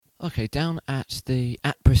Okay, down at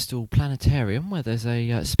Bristol Planetarium, where there's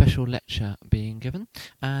a special lecture being given,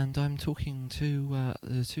 and I'm talking to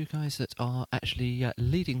the two guys that are actually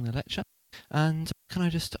leading the lecture. And can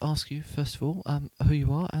I just ask you, first of all, who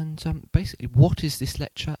you are, and basically what is this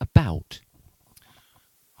lecture about?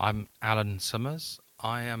 I'm Alan Summers.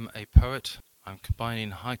 I am a poet. I'm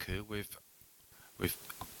combining haiku with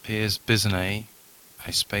Piers Bizony,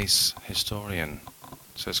 a space historian.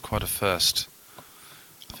 So it's quite a first.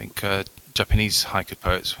 I think Japanese haiku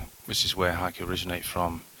poets, which is where haiku originate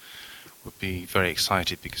from, would be very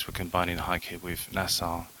excited because we're combining haiku with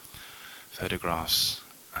NASA photographs,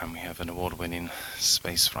 and we have an award-winning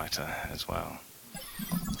space writer as well.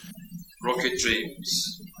 Rocket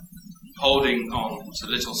Dreams, holding on to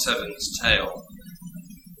Little Seven's tail.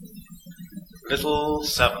 Little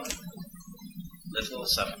Seven. Little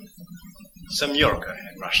Seven. Semyorka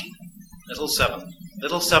in Russian. Little Seven.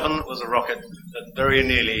 Little Seven was a rocket that very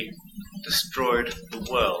nearly destroyed the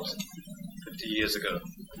world 50 years ago.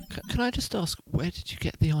 Can I just ask, where did you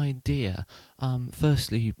get the idea,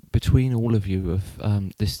 firstly, between all of you,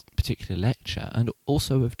 of this particular lecture, and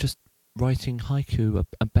also of just writing haiku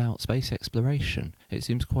about space exploration? It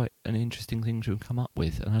seems quite an interesting thing to have come up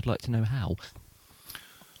with, and I'd like to know how.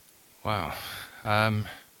 Wow. The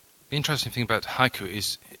interesting thing about haiku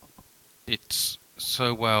is it's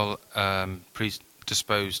so well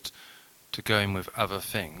predisposed to going with other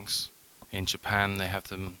things. In Japan, they have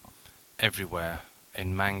them everywhere.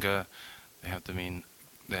 In manga, they have them in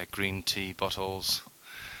their green tea bottles.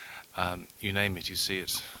 You name it, you see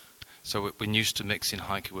it. So we're used to mixing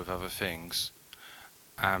haiku with other things.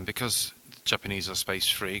 And because the Japanese are space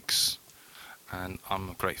freaks, and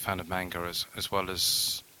I'm a great fan of manga as well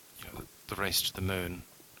as the race to the moon,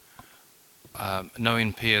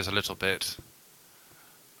 knowing Piers a little bit,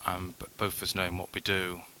 but both of us knowing what we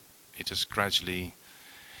do, it just gradually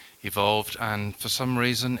evolved, and for some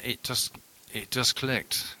reason it just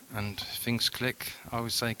clicked, and if things click, I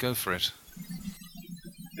always say go for it.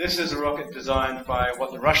 This is a rocket designed by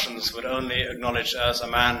what the Russians would only acknowledge as a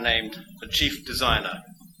man named the chief designer.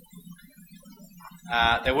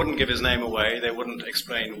 They wouldn't give his name away, they wouldn't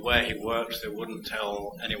explain where he worked, they wouldn't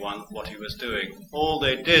tell anyone what he was doing. All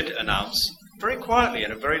they did announce, very quietly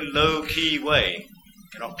in a very low-key way,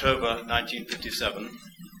 in October 1957,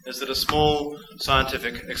 is that a small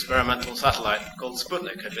scientific experimental satellite called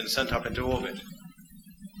Sputnik had been sent up into orbit.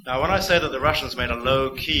 Now, when I say that the Russians made a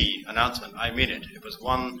low-key announcement, I mean it. It was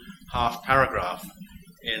one half paragraph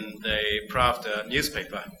in the Pravda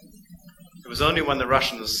newspaper. It was only when the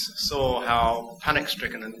Russians saw how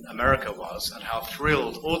panic-stricken America was and how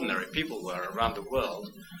thrilled ordinary people were around the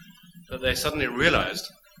world that they suddenly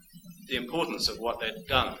realized the importance of what they'd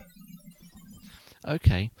done.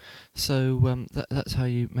 Okay, so that's how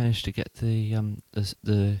you managed to get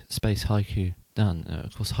the space haiku done.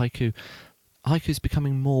 Of course, haiku is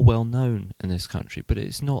becoming more well known in this country, but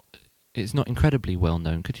it's not incredibly well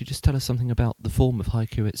known. Could you just tell us something about the form of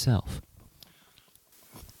haiku itself?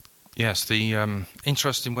 Yes, the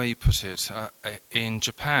interesting way you put it, in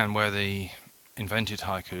Japan, where they invented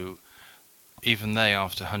haiku, even they,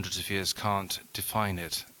 after hundreds of years, can't define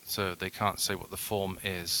it, so they can't say what the form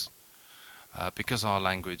is. Because our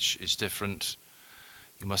language is different,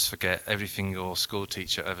 you must forget everything your school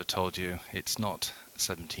teacher ever told you. It's not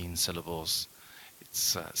 17 syllables.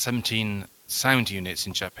 It's 17 sound units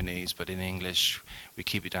in Japanese, but in English we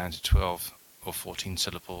keep it down to 12 or 14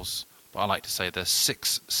 syllables. But I like to say they're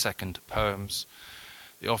 6-second poems.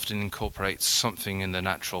 They often incorporate something in the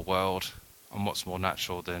natural world, and what's more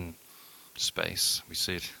natural than space? We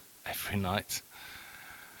see it every night.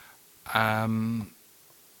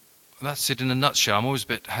 That's it in a nutshell. I'm always a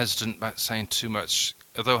bit hesitant about saying too much.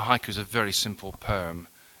 Although haiku is a very simple poem,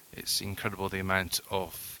 it's incredible the amount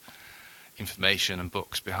of information and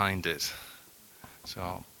books behind it.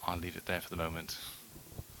 So I'll leave it there for the moment.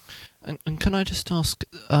 And can I just ask,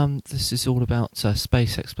 this is all about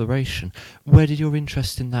space exploration. Where did your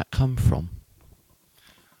interest in that come from?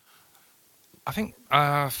 I think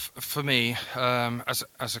for me, as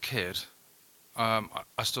a kid,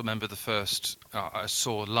 I still remember the first I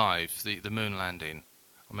saw live the moon landing.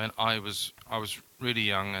 I mean, I was really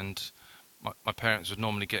young, and my parents would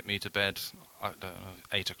normally get me to bed, I don't know,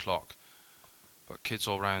 8 o'clock. But kids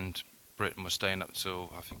all around Britain were staying up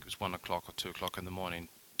till I think it was 1 o'clock or 2 o'clock in the morning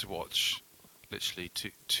to watch literally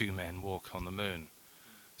two men walk on the moon.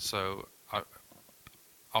 So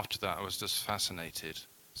after that, I was just fascinated.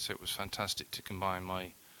 So it was fantastic to combine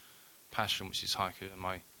my passion, which is haiku, and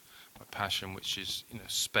my passion, which is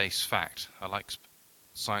space fact. I like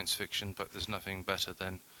science fiction, but there's nothing better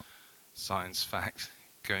than science fact.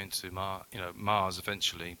 going to Mars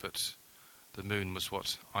eventually, but the moon was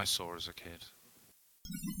what I saw as a kid.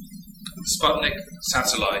 Sputnik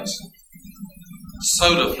satellite.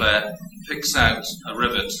 Solar flare picks out a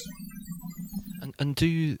rivet. And do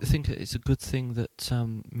you think it's a good thing that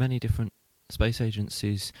many different space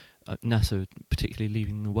agencies, NASA particularly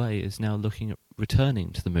leading the way, is now looking at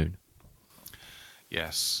returning to the moon?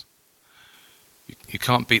 Yes. You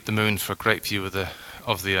can't beat the moon for a great view of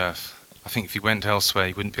the Earth. I think if you went elsewhere,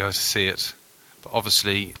 you wouldn't be able to see it. But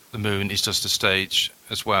obviously, the moon is just a stage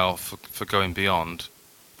as well for going beyond.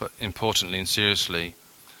 But importantly and seriously,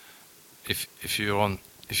 if you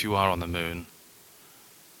are on the moon,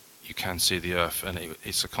 you can see the Earth, and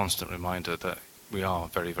it's a constant reminder that we are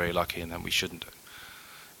very, very lucky, and that we shouldn't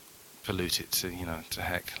pollute it to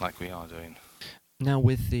heck like we are doing. Now,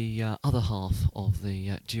 with the other half of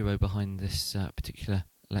the duo behind this particular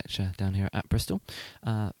lecture down here at Bristol,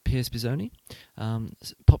 Piers Bizony,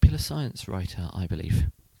 popular science writer, I believe.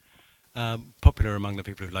 Popular among the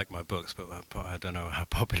people who like my books, but I don't know how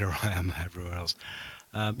popular I am everywhere else.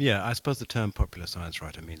 Yeah, I suppose the term popular science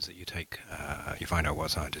writer means that you find out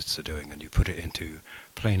what scientists are doing and you put it into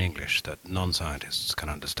plain English that non-scientists can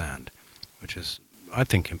understand, which is, I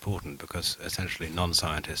think, important because essentially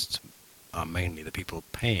non-scientists are mainly the people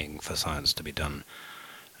paying for science to be done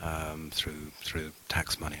through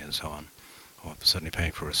tax money and so on, or certainly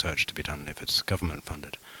paying for research to be done if it's government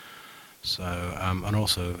funded. So, and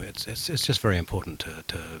also it's just very important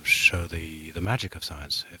to show the magic of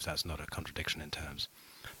science, if that's not a contradiction in terms,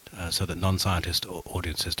 so that non-scientist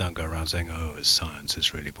audiences don't go around saying, "Oh, science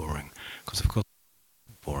is really boring," because of course,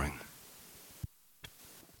 it's boring.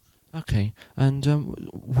 Okay, and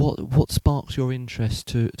what sparked your interest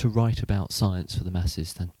to write about science for the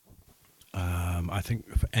masses then? I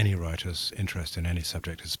think for any writer's interest in any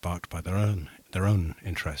subject is sparked by their own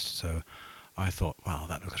interest. So I thought, wow,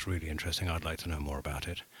 that looks really interesting. I'd like to know more about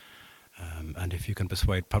it. And if you can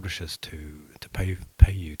persuade publishers to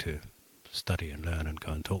pay you to study and learn and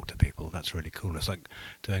go and talk to people, that's really cool. It's like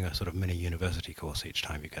doing a sort of mini university course each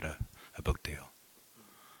time you get a book deal.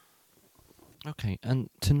 Okay, and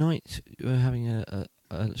tonight we're having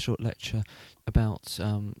a short lecture about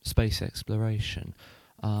space exploration.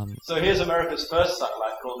 So here's America's first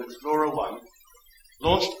satellite called Explorer 1,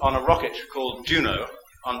 launched on a rocket called Juno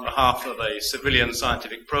on behalf of a civilian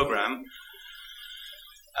scientific program.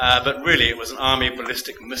 But really it was an Army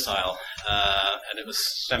ballistic missile, and it was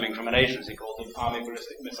stemming from an agency called the Army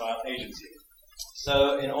Ballistic Missile Agency.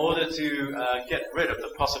 So in order to get rid of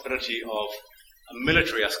the possibility of a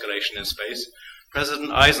military escalation in space,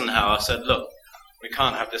 President Eisenhower said, look, we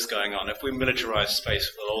can't have this going on. If we militarize space,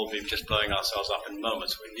 we'll all be just blowing ourselves up in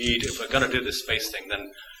moments. If we're going to do this space thing,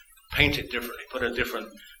 then paint it differently, put a different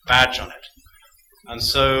badge on it. And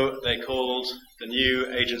so they called the new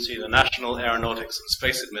agency the National Aeronautics and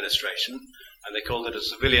Space Administration, and they called it a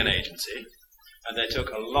civilian agency. And they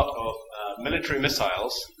took a lot of military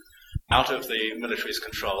missiles out of the military's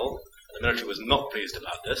control. The military was not pleased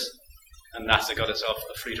about this, and NASA got itself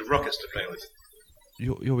a fleet of rockets to play with.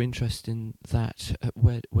 Your interest in that,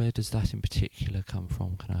 where does that in particular come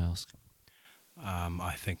from, can I ask?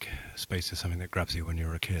 I think space is something that grabs you when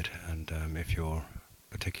you're a kid, and if you're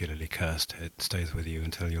particularly cursed, it stays with you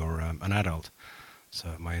until you're an adult.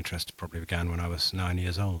 So my interest probably began when I was 9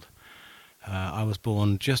 years old. I was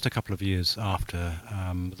born just a couple of years after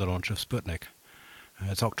the launch of Sputnik.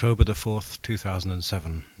 It's October the 4th,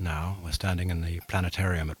 2007 now. We're standing in the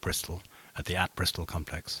planetarium at Bristol, at the Bristol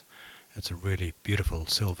complex. It's a really beautiful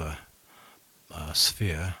silver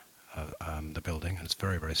sphere, the building, and it's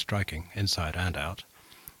very, very striking, inside and out.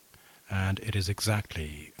 And it is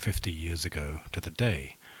exactly 50 years ago to the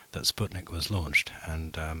day that Sputnik was launched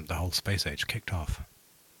and the whole space age kicked off.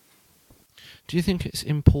 Do you think it's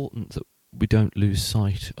important that we don't lose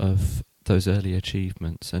sight of those early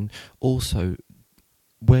achievements? And also,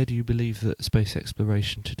 where do you believe that space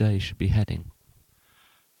exploration today should be heading?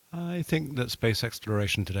 I think that space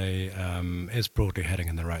exploration today is broadly heading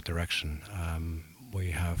in the right direction.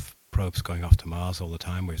 We have probes going off to Mars all the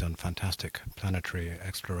time. We've done fantastic planetary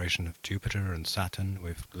exploration of Jupiter and Saturn.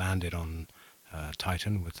 We've landed on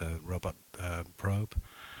Titan with the robot probe.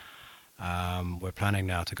 We're planning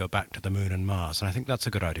now to go back to the Moon and Mars, and I think that's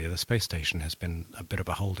a good idea. The space station has been a bit of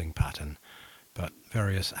a holding pattern, but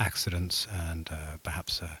various accidents and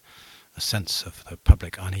perhaps a sense of the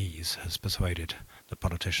public unease has persuaded the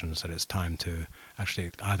politicians that it's time to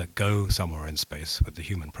actually either go somewhere in space with the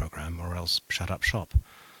human program or else shut up shop.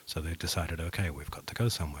 So they decided, okay, we've got to go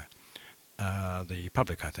somewhere. The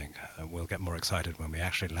public, I think, will get more excited when we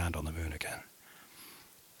actually land on the Moon again.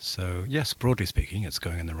 So yes, broadly speaking, it's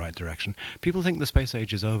going in the right direction. People think the space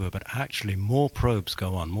age is over, but actually more probes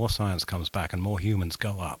go on, more science comes back, and more humans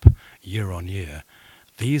go up year on year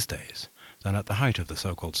these days than at the height of the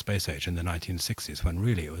so-called space age in the 1960s, when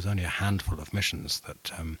really it was only a handful of missions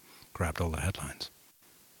that grabbed all the headlines.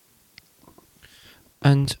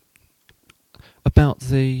 And about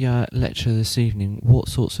the lecture this evening, what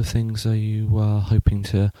sorts of things are you hoping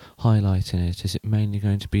to highlight in it? Is it mainly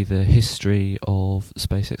going to be the history of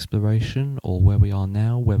space exploration, or where we are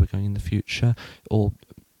now, where we're going in the future, or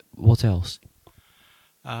what else?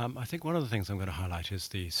 I think one of the things I'm going to highlight is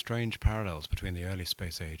the strange parallels between the early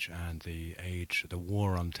space age and the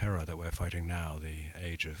war on terror that we're fighting now, the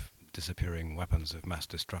age of disappearing weapons of mass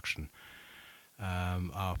destruction.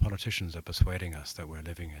 Our politicians are persuading us that we're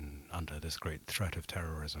living under this great threat of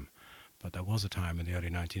terrorism. But there was a time in the early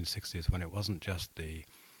 1960s when it wasn't just the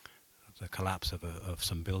collapse of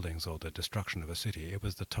some buildings or the destruction of a city. It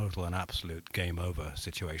was the total and absolute game over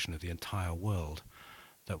situation of the entire world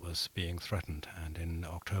that was being threatened. And in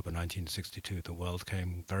October 1962, the world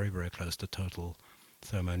came very, very close to total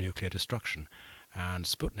thermonuclear destruction. And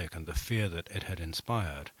Sputnik and the fear that it had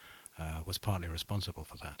inspired was partly responsible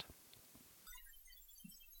for that.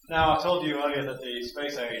 Now, I told you earlier that the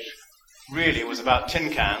space age really was about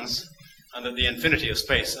tin cans, and that the infinity of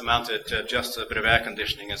space amounted to just a bit of air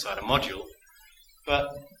conditioning inside a module. But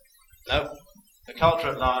no, the culture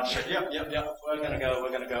at large said, yep, we're going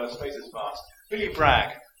to go, space is vast. Billy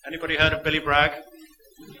Bragg. Anybody heard of Billy Bragg?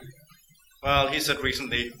 Well, he said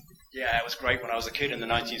recently, yeah, it was great when I was a kid in the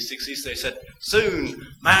 1960s. They said, soon,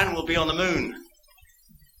 man will be on the moon.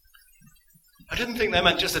 I didn't think they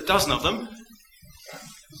meant just a dozen of them.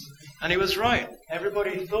 And he was right.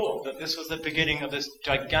 Everybody thought that this was the beginning of this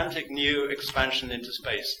gigantic new expansion into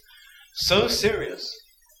space. So serious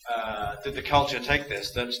did the culture take this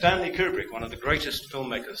that Stanley Kubrick, one of the greatest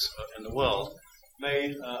filmmakers in the world,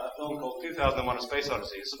 made a film called 2001: A Space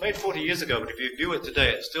Odyssey. It's made 40 years ago, but if you view it today,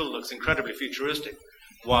 it still looks incredibly futuristic.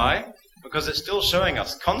 Why? Because it's still showing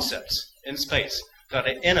us concepts in space that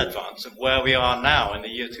are in advance of where we are now in the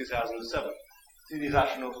year 2007. See these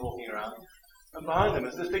astronauts walking around? And behind them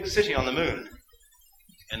is this big city on the moon.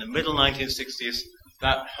 In the middle 1960s,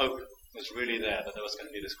 that hope was really there, that there was going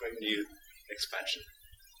to be this great new expansion.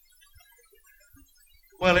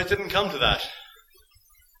 Well, it didn't come to that.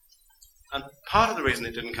 And part of the reason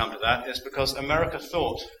it didn't come to that is because America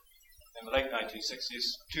thought, in the late 1960s,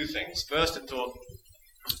 two things. First, it thought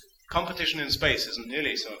competition in space isn't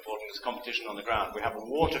nearly so important as competition on the ground. We have a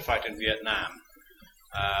war to fight in Vietnam.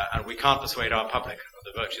 And we can't persuade our public of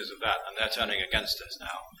the virtues of that, and they're turning against us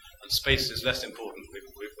now. And space is less important.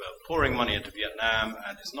 We're pouring money into Vietnam,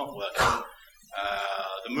 and it's not working.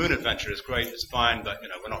 The moon adventure is great, it's fine, but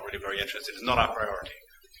we're not really very interested. It's not our priority.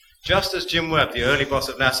 Just as Jim Webb, the early boss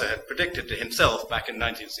of NASA, had predicted to himself back in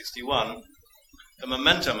 1961, the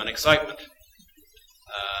momentum and excitement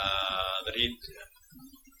that he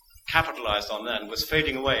capitalized on then was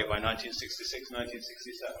fading away by 1966,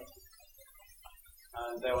 1967.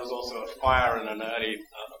 And there was also a fire in an early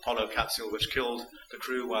Apollo capsule which killed the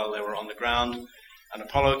crew while they were on the ground. And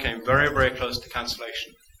Apollo came very, very close to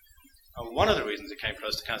cancellation. And one of the reasons it came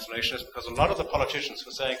close to cancellation is because a lot of the politicians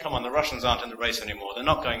were saying, come on, the Russians aren't in the race anymore. They're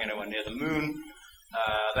not going anywhere near the moon.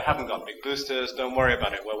 They haven't got big boosters. Don't worry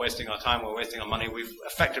about it. We're wasting our time. We're wasting our money. We've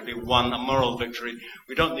effectively won a moral victory.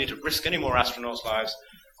 We don't need to risk any more astronauts' lives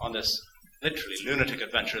on this literally lunatic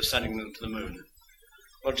adventure of sending them to the moon.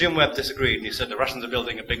 Well, Jim Webb disagreed, and he said the Russians are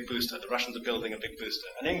building a big booster. The Russians are building a big booster.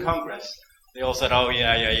 And in Congress, they all said, oh,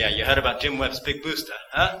 yeah, you heard about Jim Webb's big booster,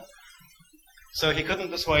 huh? So he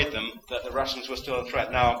couldn't persuade them that the Russians were still a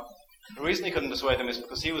threat. Now, the reason he couldn't persuade them is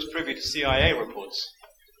because he was privy to CIA reports,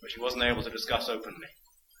 which he wasn't able to discuss openly.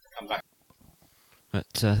 Come back.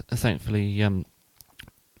 But thankfully,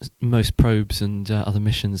 most probes and other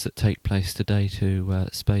missions that take place today to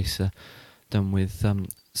space are done with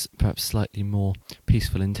perhaps slightly more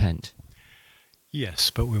peaceful intent. Yes,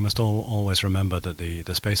 but we must always remember that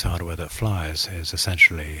the space hardware that flies is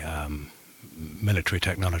essentially military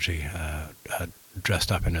technology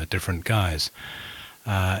dressed up in a different guise.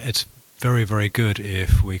 It's very, very good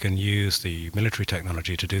if we can use the military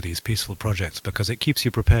technology to do these peaceful projects, because it keeps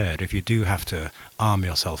you prepared. If you do have to arm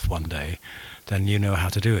yourself one day, then you know how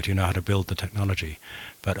to do it. You know how to build the technology.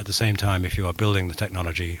 But at the same time, if you are building the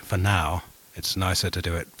technology for now, it's nicer to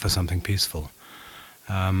do it for something peaceful.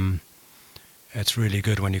 It's really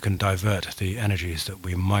good when you can divert the energies that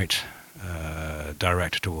we might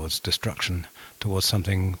direct towards destruction, towards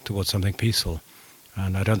something peaceful.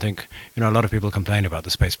 And I don't think, a lot of people complain about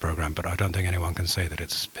the space program, but I don't think anyone can say that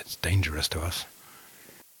it's dangerous to us.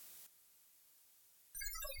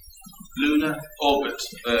 Lunar orbit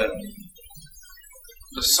burn.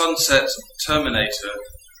 The sunset terminator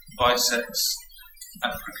bisects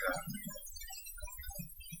Africa.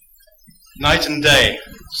 Night and day,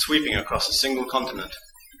 sweeping across a single continent.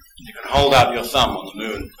 You can hold out your thumb on the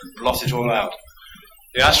moon and blot it all out.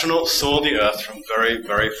 The astronauts saw the Earth from very,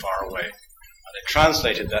 very far away, and they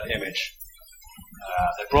translated that image.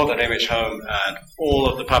 They brought that image home, and all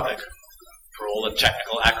of the public, for all the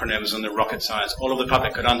technical acronyms and the rocket science, all of the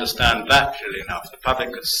public could understand that clearly enough. The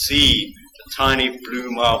public could see the tiny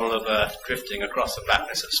blue marble of Earth drifting across the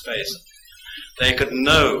blackness of space. They could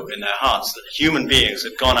know in their hearts that human beings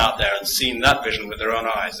had gone out there and seen that vision with their own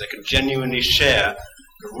eyes. They could genuinely share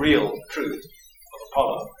the real truth of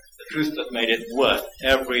Apollo, the truth that made it worth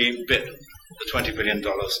every bit of the $20 billion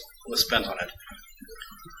that was spent on it.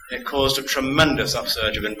 It caused a tremendous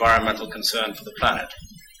upsurge of environmental concern for the planet.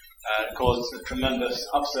 It caused a tremendous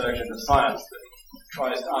upsurge in the science that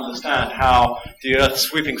tries to understand how the Earth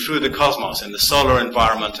sweeping through the cosmos in the solar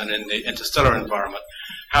environment and in the interstellar environment,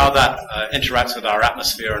 how that interacts with our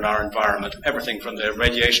atmosphere and our environment, everything from the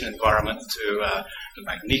radiation environment to the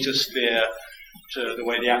magnetosphere, to the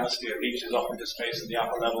way the atmosphere reaches off into space at the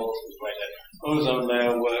upper levels, the way the ozone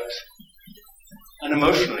layer works, and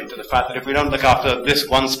emotionally to the fact that if we don't look after this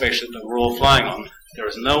one spaceship that we're all flying on, there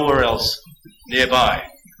is nowhere else nearby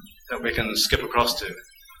that we can skip across to.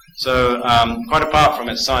 So quite apart from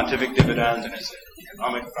its scientific dividends and its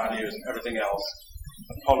economic values and everything else,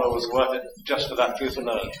 Apollo was worth it just for that truth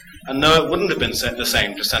alone. And no, it wouldn't have been the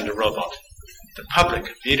same to send a robot. The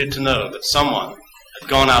public needed to know that someone had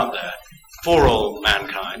gone out there for all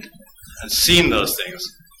mankind and seen those things,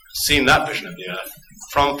 seen that vision of the Earth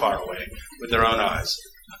from far away with their own eyes.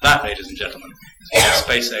 That, ladies and gentlemen, is why the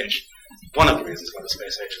space age, one of the reasons why the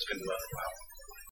space age has been worthwhile.